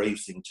quite a brave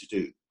thing to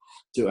do,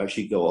 to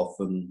actually go off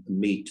and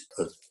meet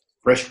a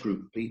fresh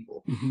group of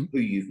people who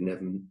you've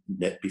never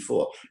met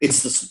before.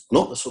 It's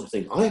not the sort of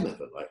thing I'm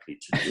ever likely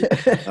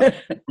to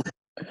do.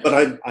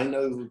 But I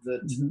know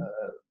that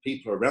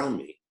people around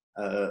me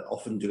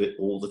often do it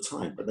all the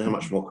time, but they're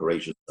much more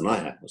courageous than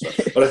I am.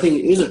 But I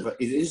think it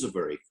is a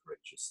very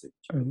courageous thing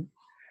to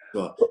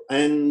do.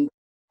 And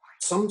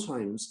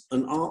sometimes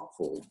an art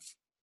form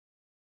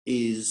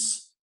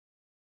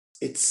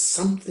it's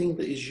something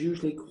that is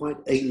usually quite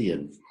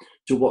alien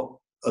to what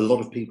a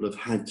lot of people have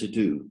had to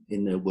do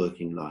in their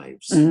working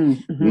lives.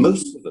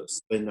 Most of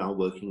us spend our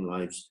working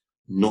lives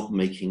not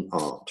making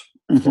art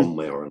one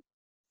way or another.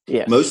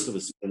 Yes. Most of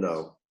us spend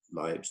our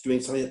lives doing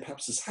something that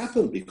perhaps has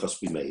happened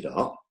because we made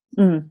art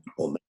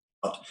or made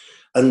art,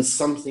 and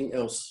something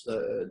else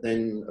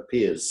then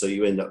appears. So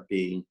you end up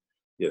being,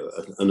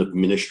 an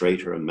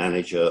administrator, a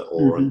manager,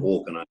 or an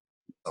organizer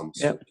of some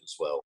sort as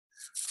well.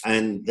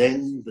 And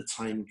then the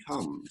time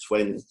comes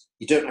when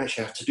you don't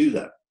actually have to do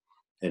that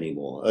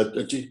anymore.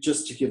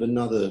 Just to give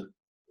another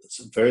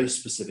very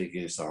specific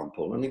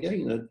example, and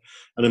again,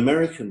 an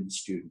American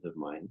student of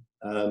mine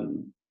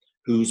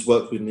who's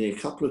worked with me a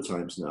couple of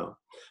times now,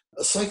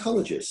 a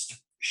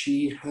psychologist.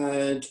 She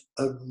had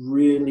a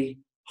really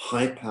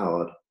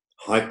high-powered,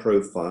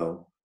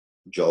 high-profile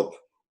job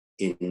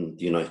in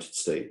the United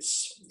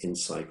States in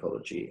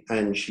psychology,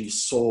 and she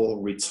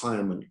saw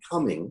retirement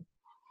coming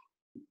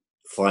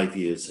 5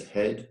 years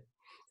ahead,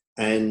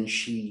 and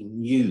she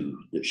knew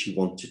that she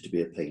wanted to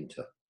be a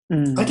painter.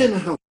 I don't know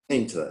how she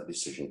came to that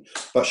decision,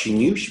 but she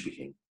knew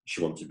she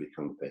wanted to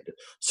become a painter.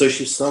 So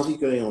she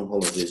started going on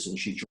holidays, and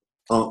she joined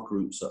art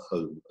groups at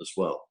home as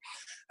well.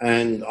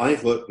 And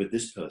I've worked with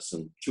this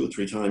person 2 or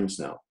 3 times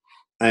now,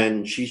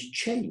 and she's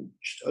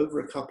changed over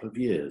a couple of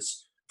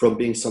years from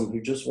being someone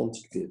who just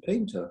wanted to be a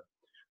painter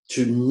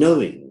to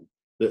knowing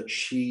that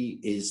she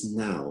is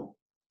now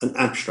an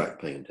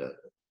abstract painter.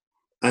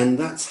 And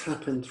that's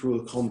happened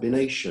through a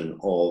combination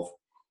of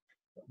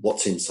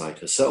what's inside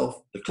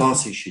herself, the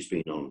classes she's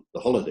been on,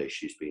 the holidays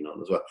she's been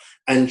on as well.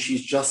 And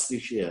she's just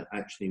this year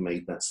actually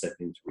made that step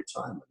into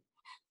retirement.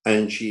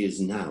 And she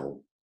is now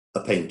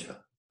a painter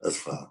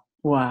as well.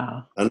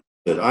 Wow. And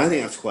I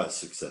think that's quite a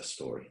success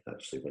story,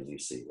 actually, when you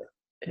see that.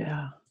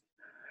 Yeah.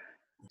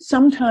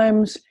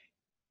 Sometimes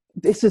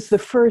this is the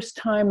first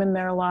time in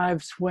their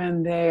lives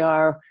when they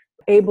are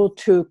able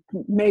to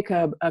make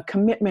a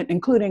commitment,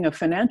 including a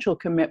financial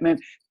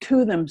commitment,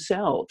 to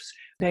themselves.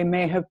 They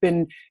may have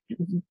been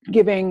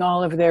giving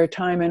all of their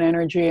time and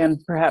energy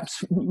and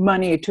perhaps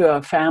money to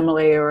a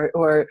family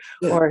or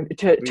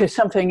to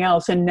something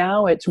else, and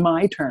now it's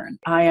my turn.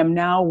 I am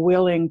now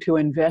willing to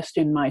invest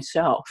in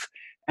myself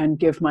and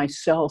give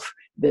myself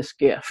this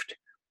gift.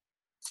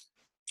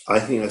 I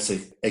think that's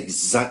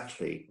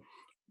exactly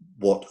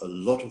what a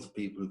lot of the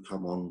people who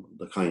come on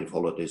the kind of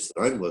holidays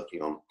that I'm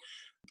working on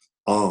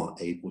are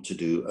able to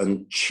do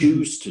and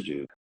choose to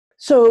do.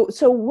 So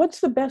what's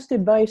the best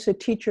advice a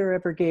teacher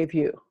ever gave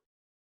you?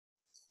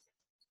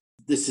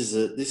 This is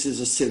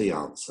a silly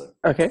answer.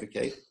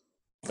 Okay.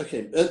 At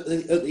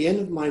the end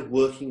of my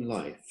working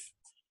life,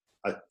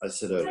 I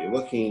said earlier,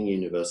 working in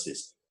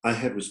universities, I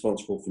had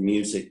responsible for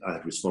music, I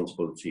had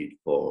responsibility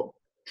for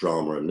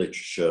drama and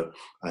literature,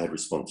 I had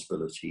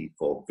responsibility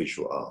for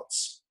visual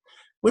arts.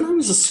 When I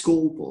was a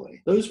schoolboy,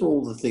 those were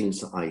all the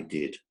things that I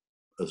did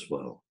as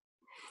well.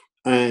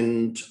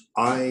 And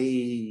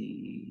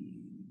I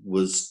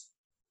was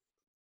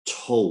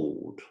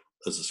told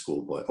as a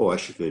schoolboy, I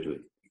should go to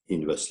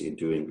university and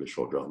do English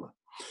or drama.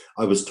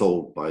 I was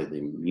told by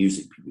the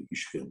music people, you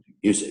should go and do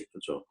music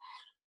as well.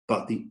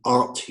 But the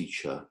art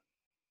teacher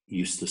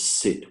used to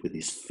sit with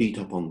his feet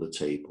up on the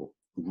table,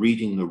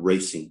 reading the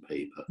racing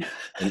paper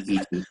and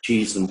eating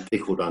cheese and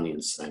pickled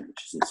onion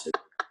sandwiches and said,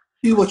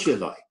 do what you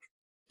like,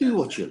 do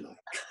what you like.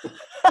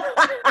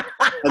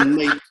 And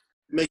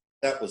maybe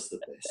that was the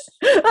best.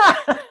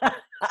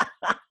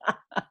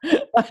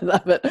 I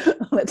love it.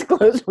 Let's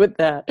close with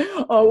that.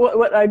 Oh,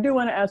 what I do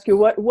want to ask you,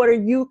 what are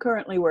you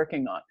currently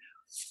working on?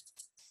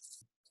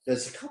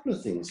 There's a couple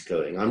of things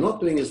going. I'm not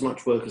doing as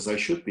much work as I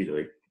should be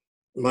doing.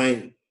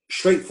 My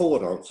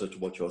straightforward answer to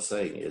what you're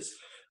saying is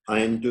I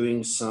am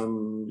doing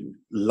some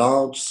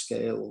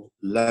large-scale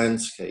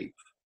landscape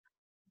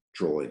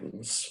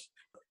drawings,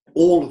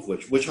 all of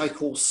which I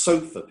call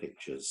sofa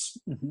pictures.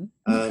 Mm-hmm.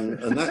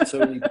 And that's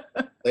only,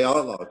 they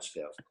are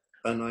large-scale.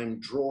 And I'm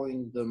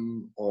drawing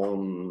them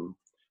on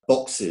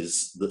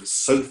boxes that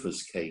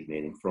sofas came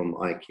in from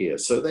IKEA.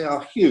 So they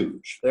are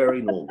huge, they're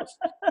enormous.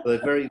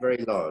 They're very,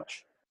 very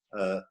large.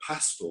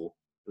 Pastel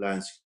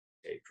landscape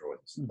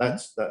drawings. Mm-hmm.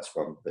 That's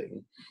one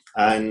thing.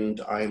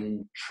 And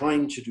I'm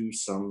trying to do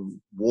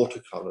some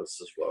watercolors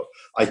as well.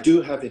 I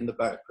do have in the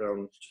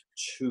background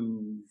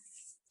 2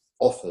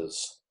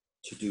 offers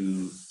to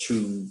do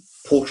 2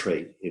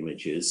 portrait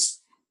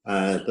images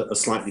that are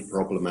slightly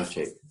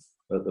problematic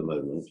at the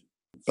moment.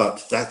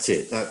 But that's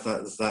it.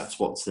 That's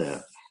what's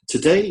there.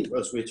 Today,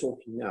 as we're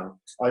talking now,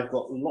 I've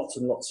got lots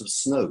and lots of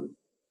snow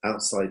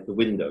outside the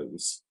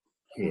windows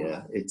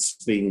here. It's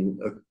been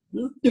a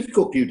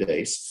difficult few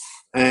days,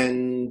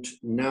 and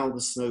now the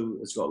snow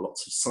has got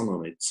lots of sun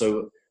on it.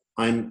 So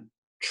I'm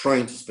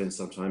trying to spend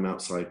some time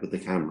outside with the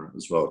camera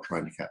as well,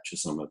 trying to capture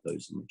some of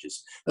those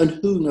images. And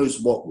who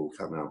knows what will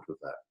come out of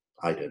that?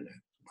 I don't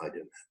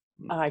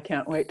know. I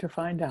can't wait to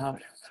find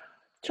out.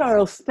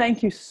 Charles,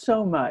 thank you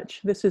so much.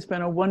 This has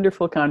been a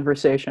wonderful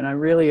conversation. I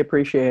really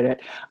appreciate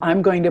it.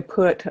 I'm going to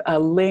put a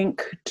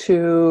link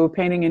to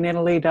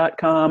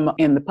paintinginitaly.com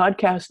in the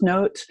podcast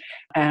notes.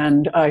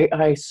 And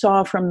I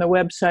saw from the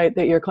website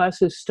that your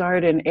classes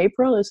start in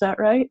April. Is that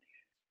right?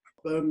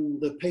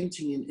 The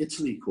Painting in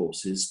Italy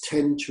courses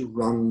tend to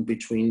run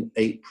between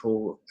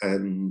April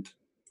and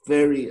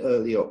very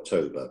early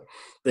October.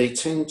 They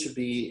tend to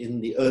be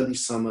in the early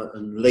summer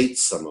and late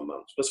summer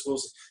months. But of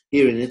course,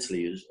 here in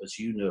Italy, as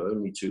you know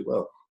only too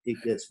well, it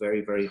gets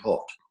very, very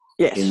hot.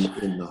 Yes. in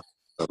the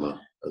summer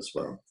as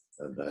well.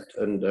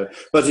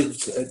 But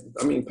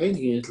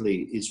Painting in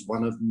Italy is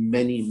one of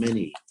many,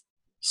 many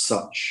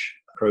such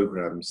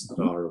programs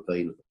that are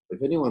available.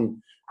 If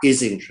anyone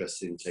is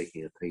interested in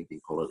taking a painting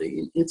holiday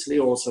in Italy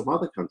or some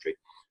other country,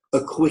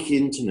 a quick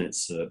internet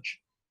search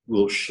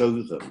will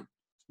show them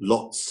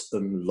lots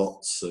and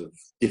lots of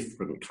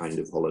different kind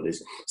of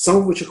holidays, some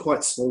of which are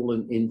quite small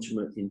and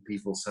intimate in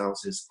people's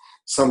houses,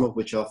 some of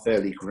which are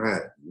fairly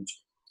grand,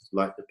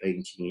 like the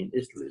Painting in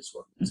Italy's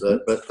one. Mm-hmm.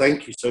 But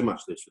thank you so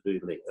much, Liz, for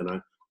doing it,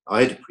 and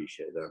I'd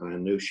appreciate that, and I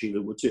know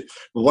Sheila would too.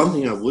 But one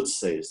thing I would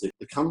say is that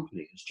the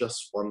company has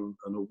just won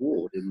an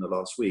award in the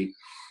last week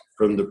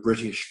from the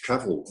British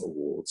Travel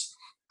Awards,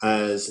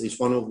 as it's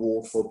one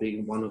award for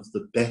being one of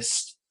the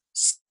best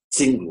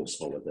singles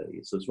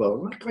holidays as well.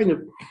 And that kind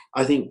of,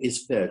 I think,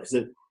 is fair,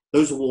 because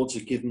those awards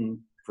are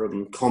given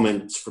from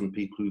comments from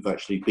people who've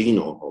actually been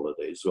on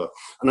holiday as well.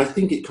 And I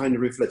think it kind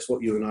of reflects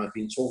what you and I have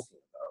been talking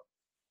about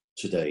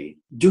today.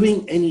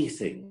 Doing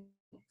anything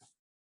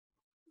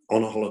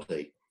on a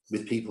holiday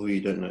with people who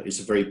you don't know is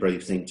a very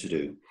brave thing to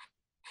do.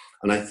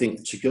 And I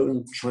think to go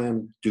and try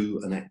and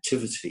do an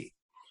activity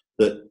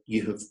that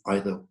you have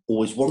either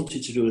always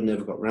wanted to do and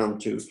never got round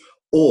to,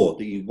 or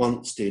that you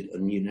once did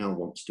and you now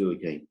want to do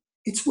again,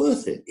 it's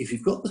worth it. If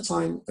you've got the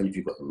time and if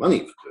you've got the money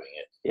for doing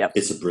it, yep.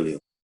 It's a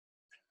brilliant.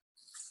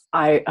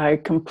 I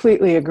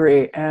completely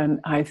agree.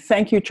 And I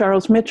thank you,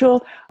 Charles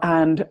Mitchell.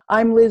 And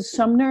I'm Liz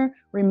Sumner,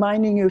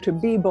 reminding you to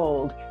be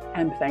bold.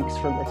 And thanks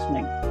for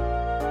listening.